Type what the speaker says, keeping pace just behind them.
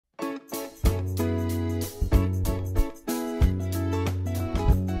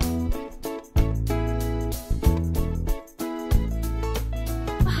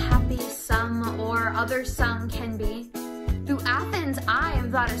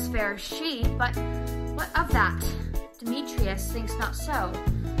as fair as she, but what of that? Demetrius thinks not so.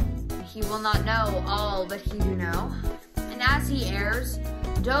 He will not know all but he do know. And as he errs,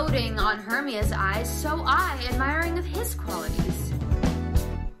 doting on Hermia's eyes, so I, admiring of his qualities.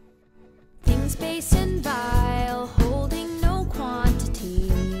 Things base and vile, holding no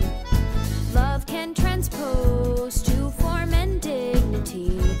quantity. Love can transpose to form and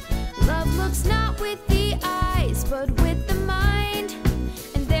dignity. Love looks not with the eyes, but with the mind,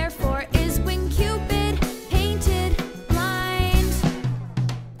 and therefore is when Cupid painted blind.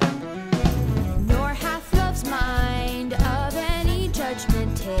 Nor hath love's mind of any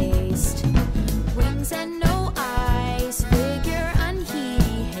judgment taste, wings and no eyes, figure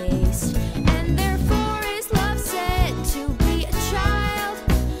unheedy haste, and therefore is love said to be a child,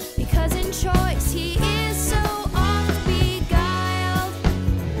 because in choice he is so oft beguiled,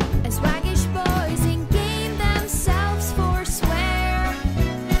 as waggish boys in game themselves forswear.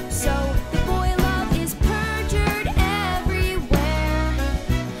 So the boy love is perjured everywhere.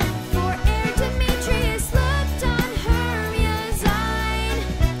 For ere Demetrius looked on Hermia's eye,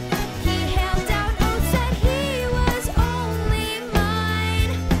 he hailed out oaths that he was only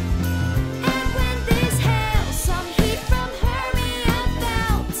mine. And when this hail some heat from Hermia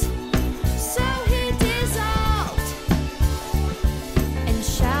felt, so he dissolved, and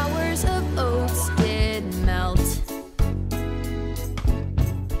showers of oaths did melt.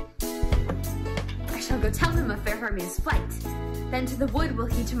 I shall go tell him of fair Hermia's flight. Then to the wood will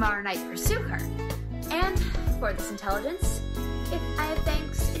he tomorrow night pursue her. And for this intelligence, if I have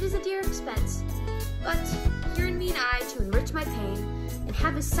thanks, it is a dear expense. But here in mean I to enrich my pain, and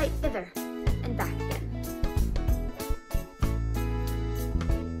have his sight thither and back